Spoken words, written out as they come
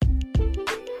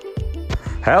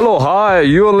Hello, hi,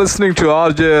 you are listening to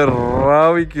RJ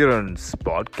Ravi Kiran's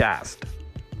podcast.